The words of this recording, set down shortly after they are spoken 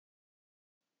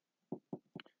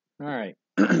All right,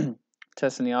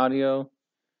 testing the audio.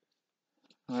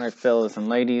 All right, fellas and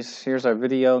ladies, here's our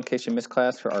video in case you missed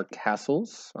class for our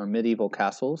castles, our medieval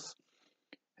castles.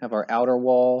 Have our outer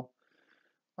wall,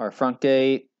 our front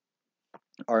gate,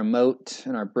 our moat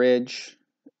and our bridge,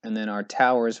 and then our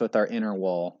towers with our inner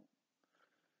wall.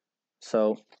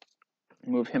 So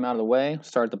move him out of the way,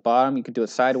 start at the bottom. You can do it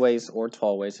sideways or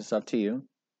tallways, it's up to you.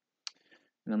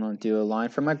 And I'm going to do a line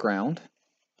for my ground.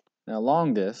 Now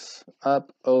along this,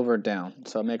 up, over, down.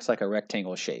 So it makes like a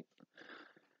rectangle shape.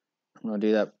 I'm going to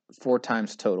do that 4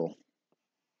 times total.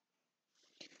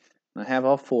 I have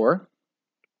all 4.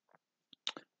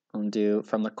 I'm going to do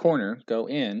from the corner, go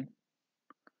in.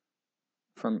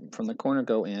 From the corner,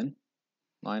 go in.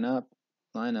 Line up,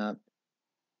 line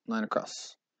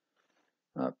across.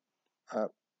 Up,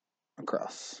 up,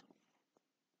 across.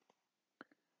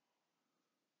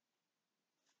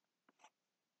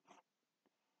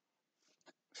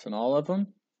 So all of them.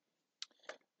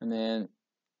 And then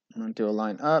I'm going to do a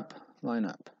line up, line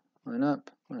up, line up,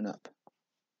 line up.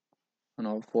 On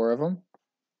all 4 of them.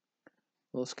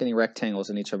 Little skinny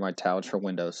rectangles in each of my towers for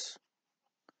windows.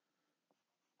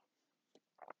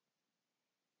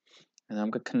 And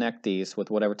I'm going to connect these with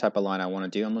whatever type of line I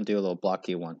want to do. I'm going to do a little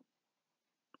blocky one.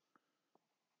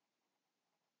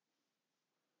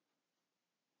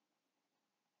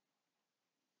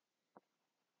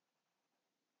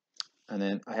 And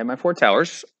then I have my 4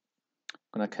 towers.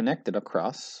 I'm going to connect it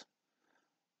across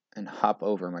and hop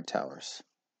over my towers.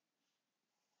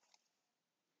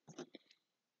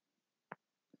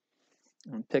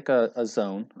 I'm going to pick a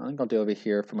zone. I think I'll do over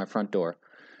here for my front door.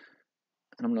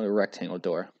 And I'm going to do a rectangle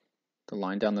door. The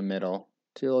line down the middle.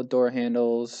 2 little door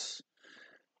handles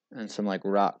and some like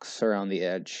rocks around the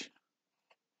edge.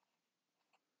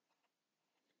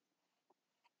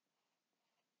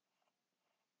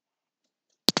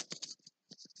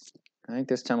 I think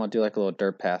this time I'll do like a little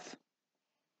dirt path.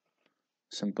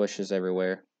 Some bushes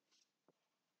everywhere.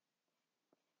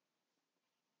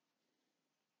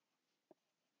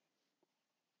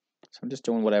 So I'm just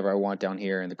doing whatever I want down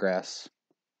here in the grass.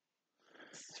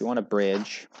 If you want a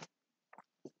bridge,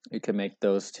 you can make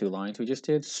those 2 lines we just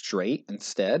did straight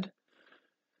instead.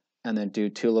 And then do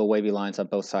 2 little wavy lines on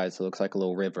both sides so it looks like a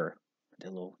little river. I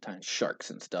did little tiny sharks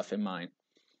and stuff in mine.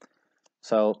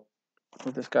 So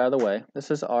move this guy out of the way.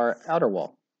 This is our outer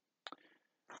wall.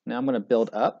 Now I'm going to build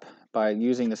up by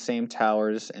using the same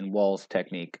towers and walls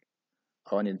technique.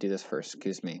 Oh, I need to do this first,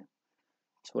 excuse me.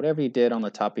 So whatever you did on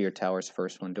the top of your towers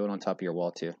first one, do it on top of your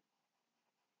wall too.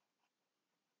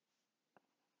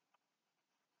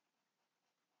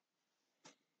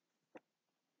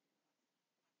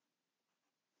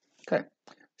 Okay,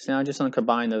 so now I'm just going to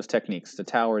combine those techniques, the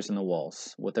towers and the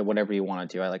walls, with whatever you want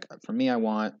to do. For me, I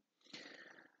want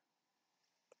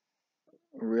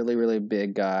a really, really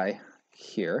big guy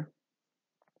here.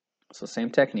 So same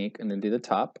technique, and then do the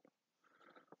top.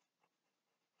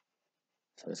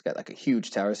 So it's got like a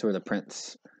huge tower, so where the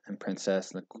prince and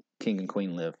princess and the king and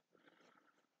queen live.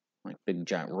 Like big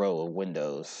giant row of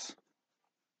windows.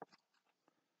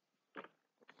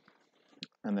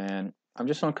 And then I'm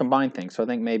just going to combine things. So I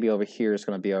think maybe over here is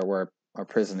going to be where our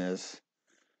prison is.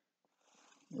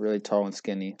 Really tall and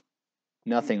skinny.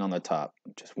 Nothing on the top,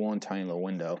 just one tiny little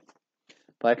window.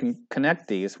 But I can connect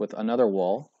these with another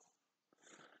wall.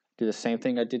 Do the same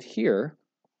thing I did here.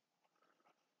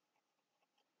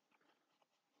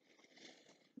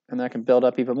 And then I can build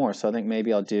up even more. So I think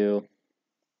maybe I'll do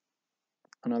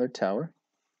another tower.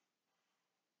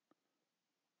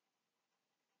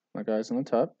 My guys on the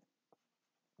top.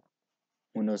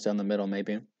 Windows down the middle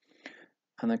maybe.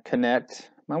 And then connect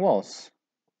my walls.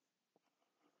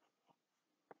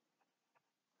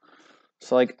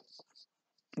 So like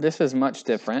this is much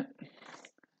different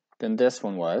than this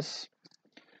one was.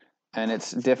 And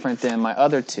it's different than my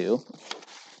other 2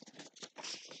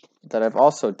 that I've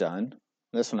also done.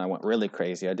 This one I went really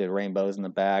crazy. I did rainbows in the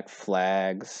back,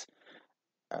 flags,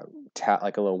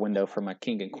 like a little window for my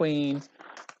king and queen.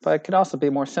 But it could also be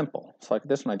more simple. So like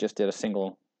this one I just did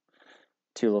 2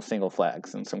 little single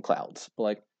flags and some clouds. But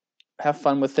like have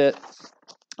fun with it.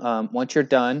 Once you're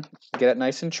done, get it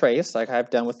nice and traced like I've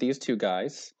done with these 2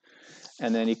 guys.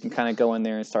 And then you can kind of go in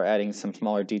there and start adding some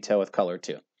smaller detail with color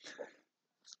too.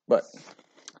 But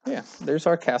yeah, there's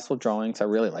our castle drawings. I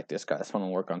really like this guy. That's what I'm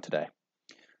going to work on today.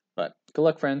 But good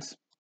luck, friends.